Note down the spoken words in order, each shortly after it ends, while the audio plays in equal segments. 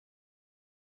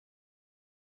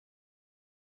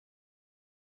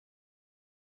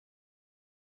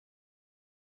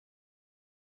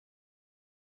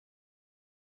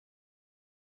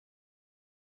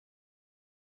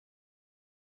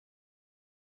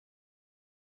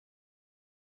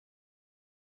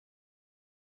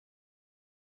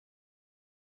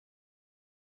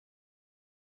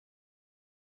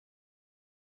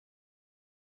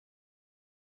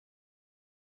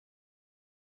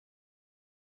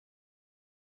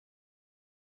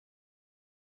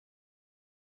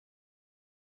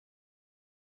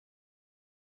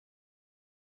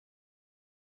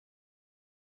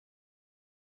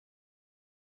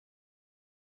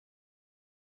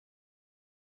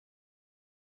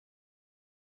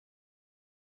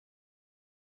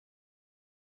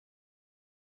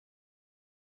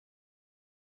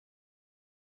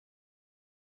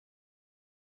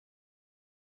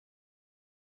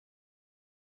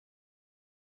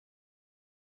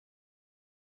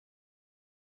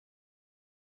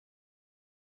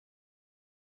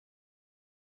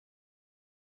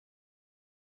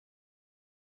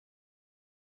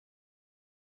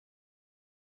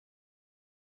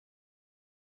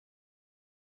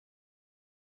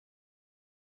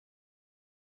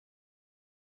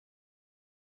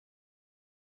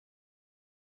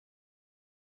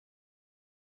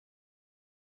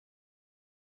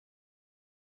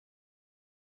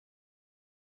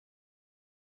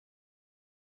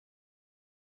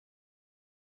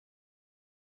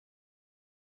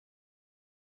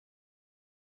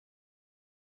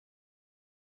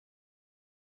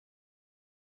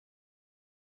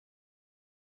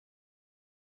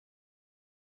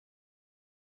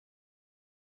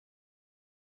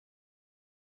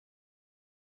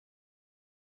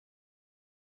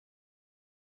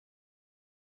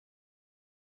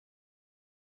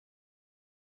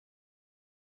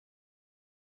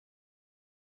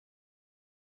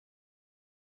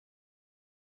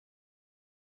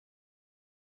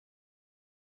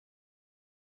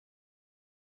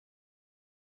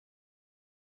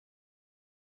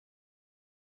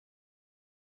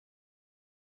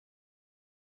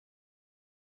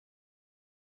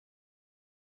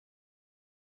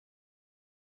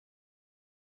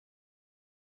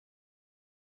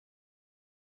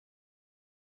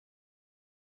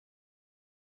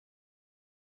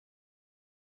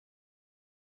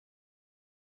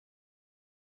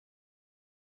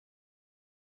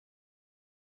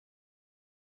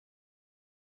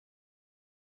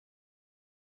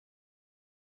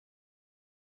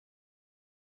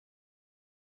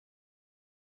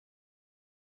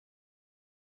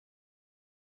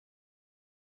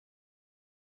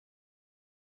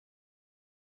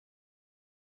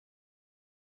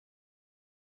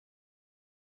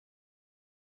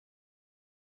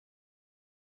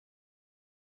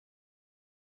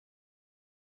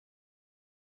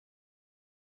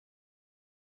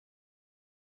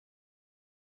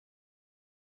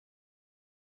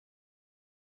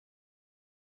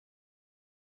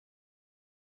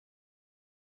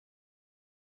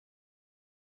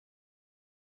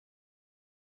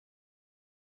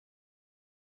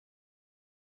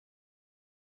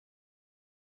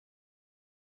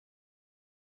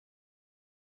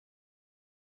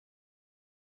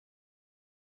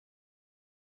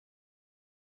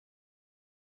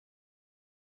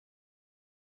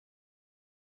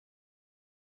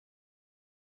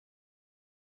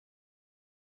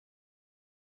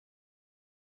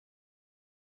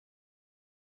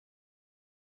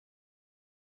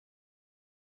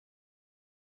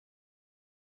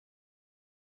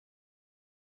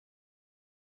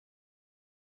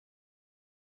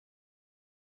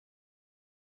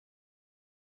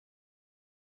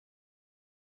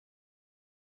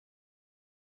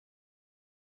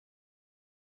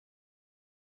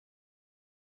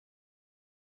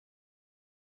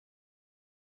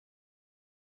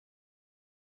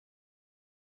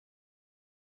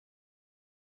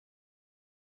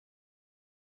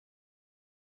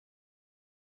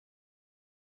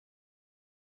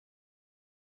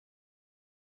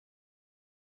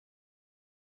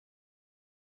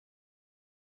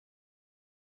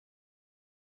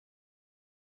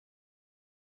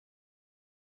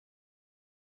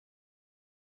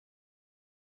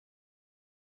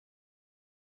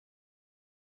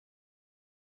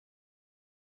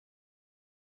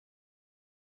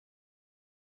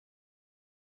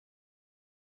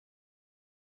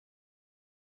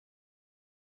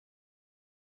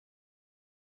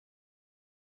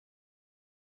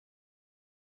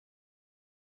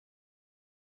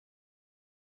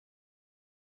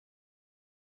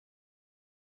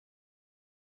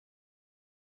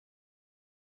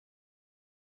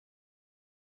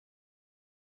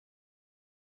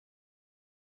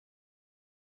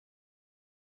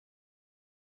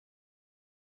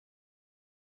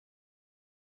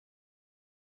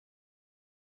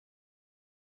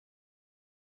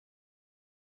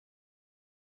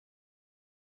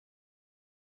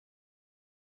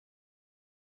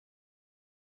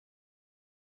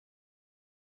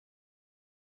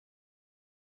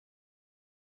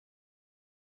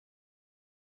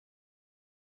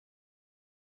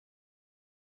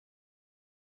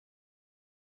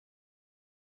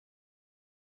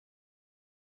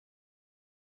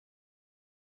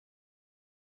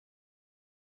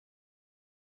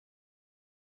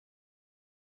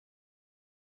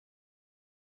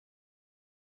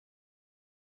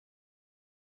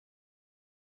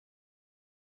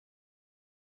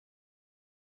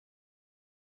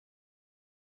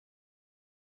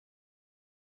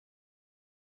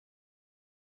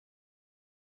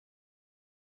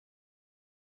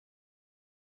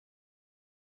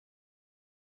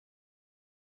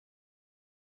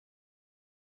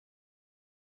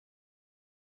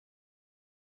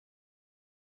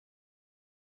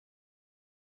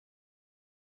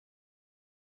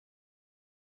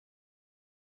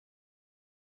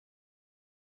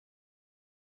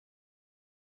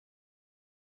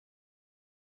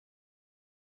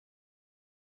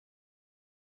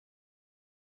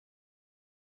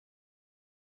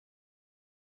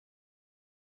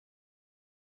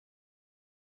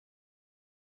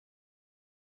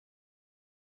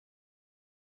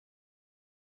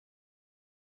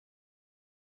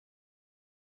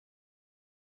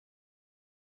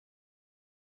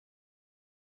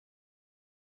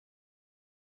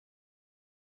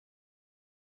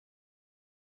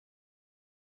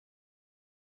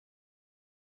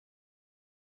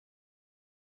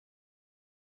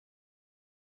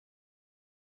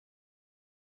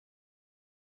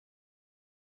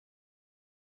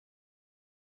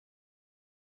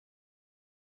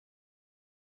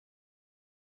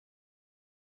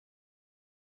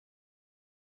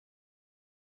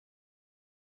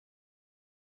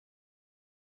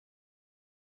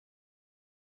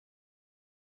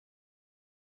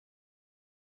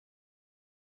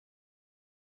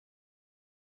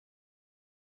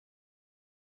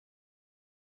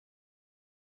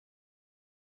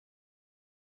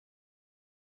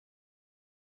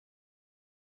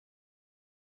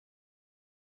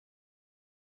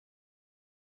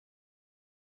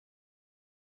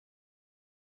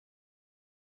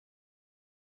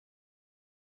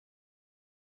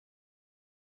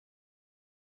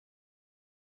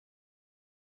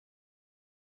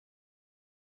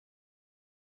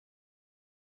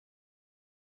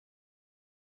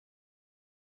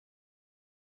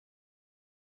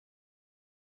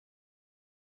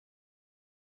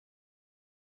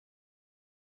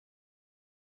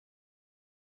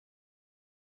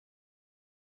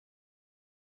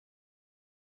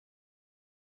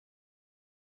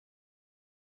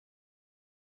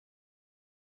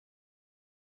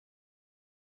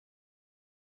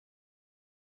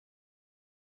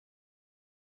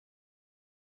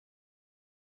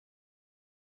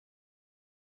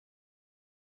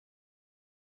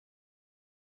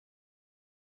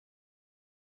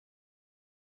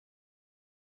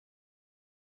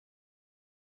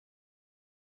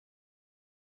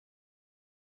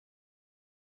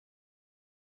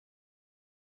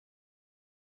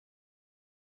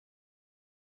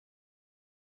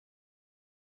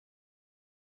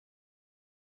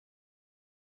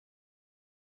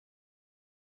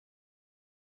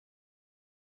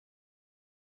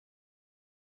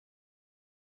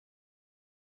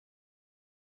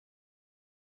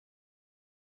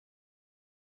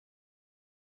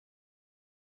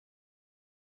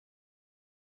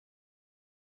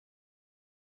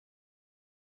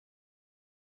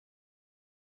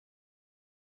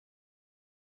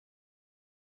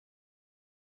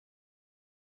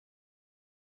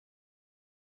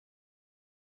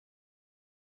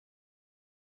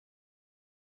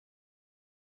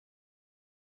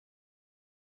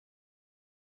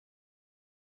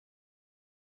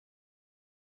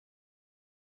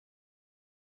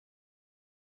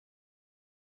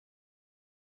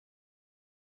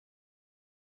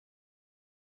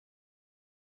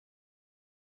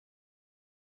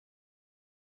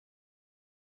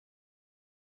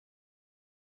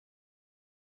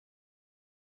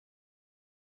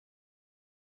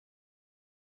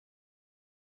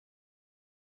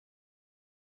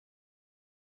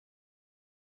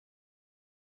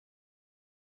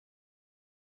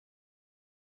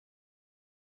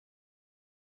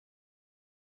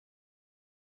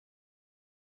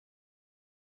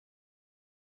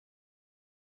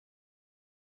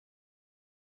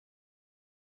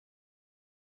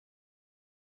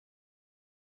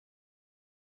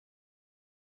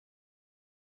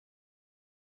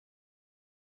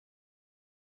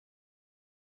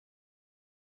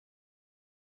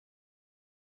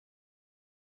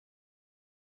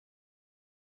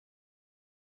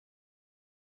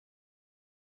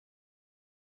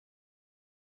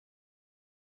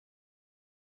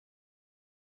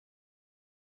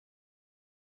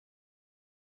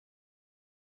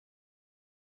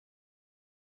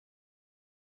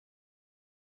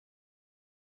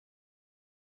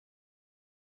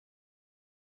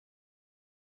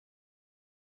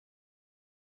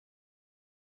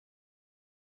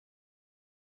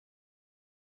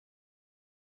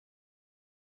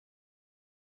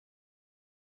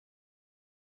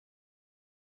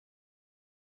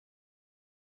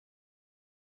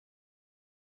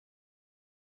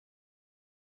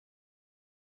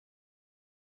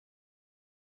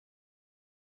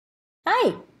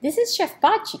Hi, this is Chef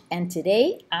Pachi, and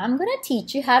today I'm going to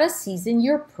teach you how to season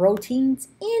your proteins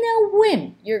in a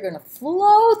whim. You're going to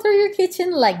flow through your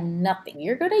kitchen like nothing.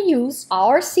 You're going to use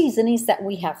our seasonings that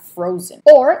we have frozen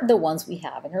or the ones we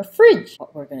have in our fridge.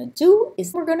 What we're going to do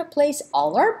is we're going to place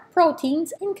all our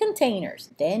proteins in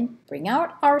containers. Then bring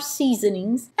out our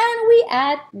seasonings and we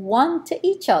add one to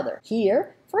each other.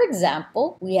 Here, for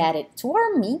example, we added to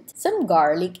our meat some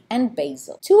garlic and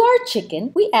basil. To our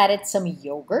chicken, we added some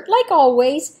yogurt like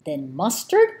always, then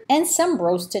mustard and some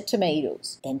roasted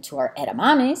tomatoes. Then to our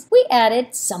edamames, we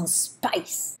added some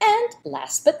spice. And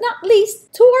last but not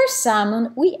least, to our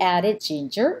salmon, we added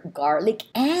ginger, garlic,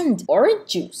 and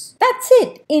orange juice. That's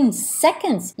it. In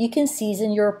seconds, you can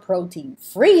season your protein,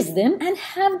 freeze them, and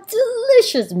have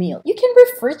delicious meal. You can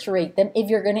refrigerate them if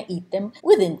you're gonna eat them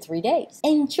within 3 days.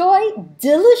 Enjoy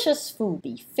delicious food.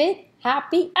 Be fit,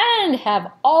 happy, and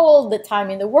have all the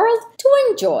time in the world to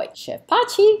enjoy. Chef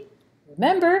Pachi,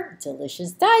 remember,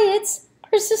 delicious diets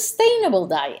are sustainable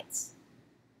diets.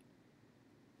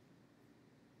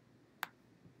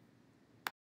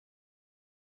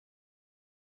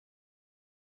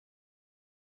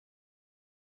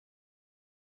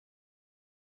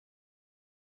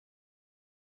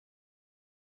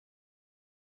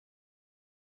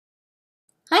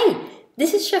 Hi,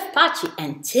 this is Chef Pachi,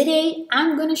 and today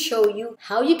I'm going to show you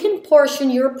how you can portion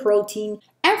your protein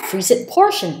and freeze it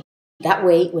portion. That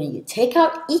way, when you take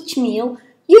out each meal,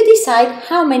 you decide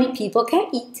how many people can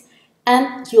eat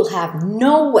and you'll have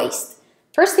no waste.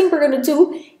 First thing we're going to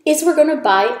do is we're going to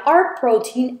buy our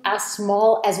protein as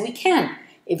small as we can.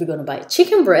 If we're going to buy a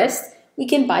chicken breast, we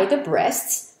can buy the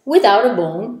breasts without a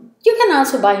bone. You can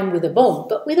also buy them with a bone,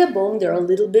 but with a bone, they're a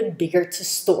little bit bigger to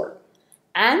store.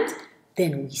 And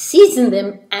then we season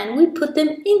them and we put them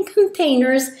in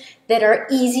containers that are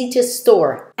easy to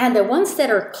store. And the ones that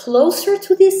are closer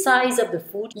to the size of the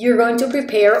food you're going to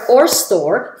prepare or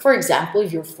store, for example,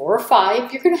 if you're 4 or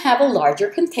 5, you're going to have a larger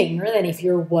container than if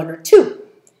you're 1 or 2.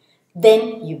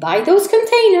 Then you buy those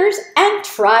containers and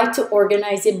try to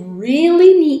organize them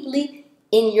really neatly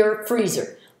in your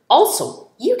freezer. Also,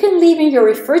 you can leave in your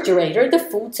refrigerator the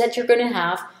foods that you're going to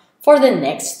have for the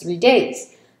next 3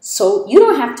 days. So you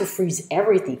don't have to freeze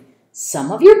everything.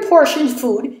 Some of your portioned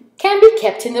food can be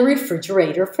kept in the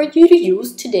refrigerator for you to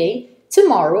use today,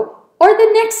 tomorrow, or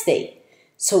the next day.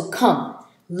 So come,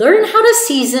 learn how to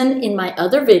season in my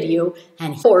other video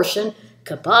and portion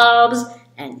kebabs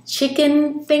and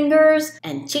chicken fingers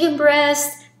and chicken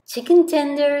breast, chicken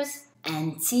tenders,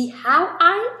 and see how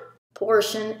I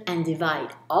portion and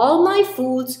divide all my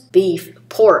foods, beef,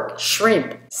 pork,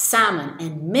 shrimp, salmon,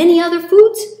 and many other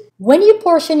foods. When you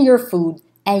portion your food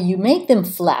and you make them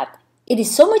flat, it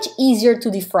is so much easier to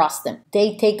defrost them.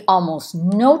 They take almost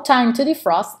no time to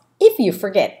defrost if you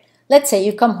forget. Let's say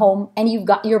you come home and you've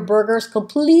got your burgers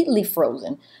completely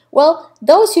frozen. Well,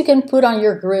 those you can put on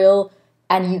your grill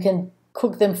and you can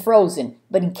cook them frozen.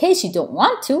 But in case you don't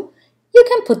want to, you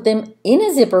can put them in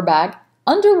a zipper bag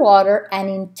underwater and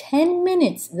in 10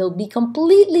 minutes they'll be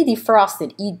completely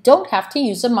defrosted. You don't have to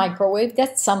use a microwave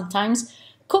that sometimes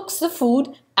cooks the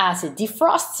food as it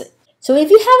defrosts it. So if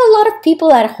you have a lot of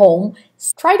people at home,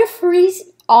 try to freeze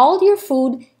all your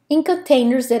food in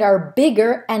containers that are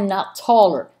bigger and not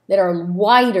taller, that are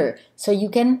wider, so you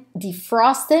can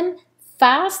defrost them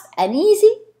fast and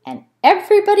easy, and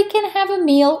everybody can have a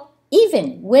meal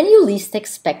even when you least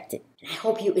expect it. I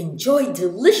hope you enjoy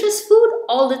delicious food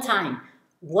all the time.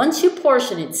 Once you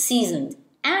portion it, seasoned,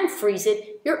 and freeze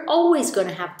it, you're always going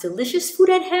to have delicious food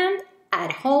at hand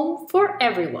at home for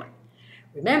everyone.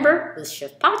 Remember, with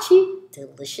Chef Pachi,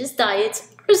 delicious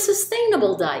diets are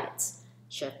sustainable diets.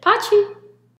 Chef Pachi.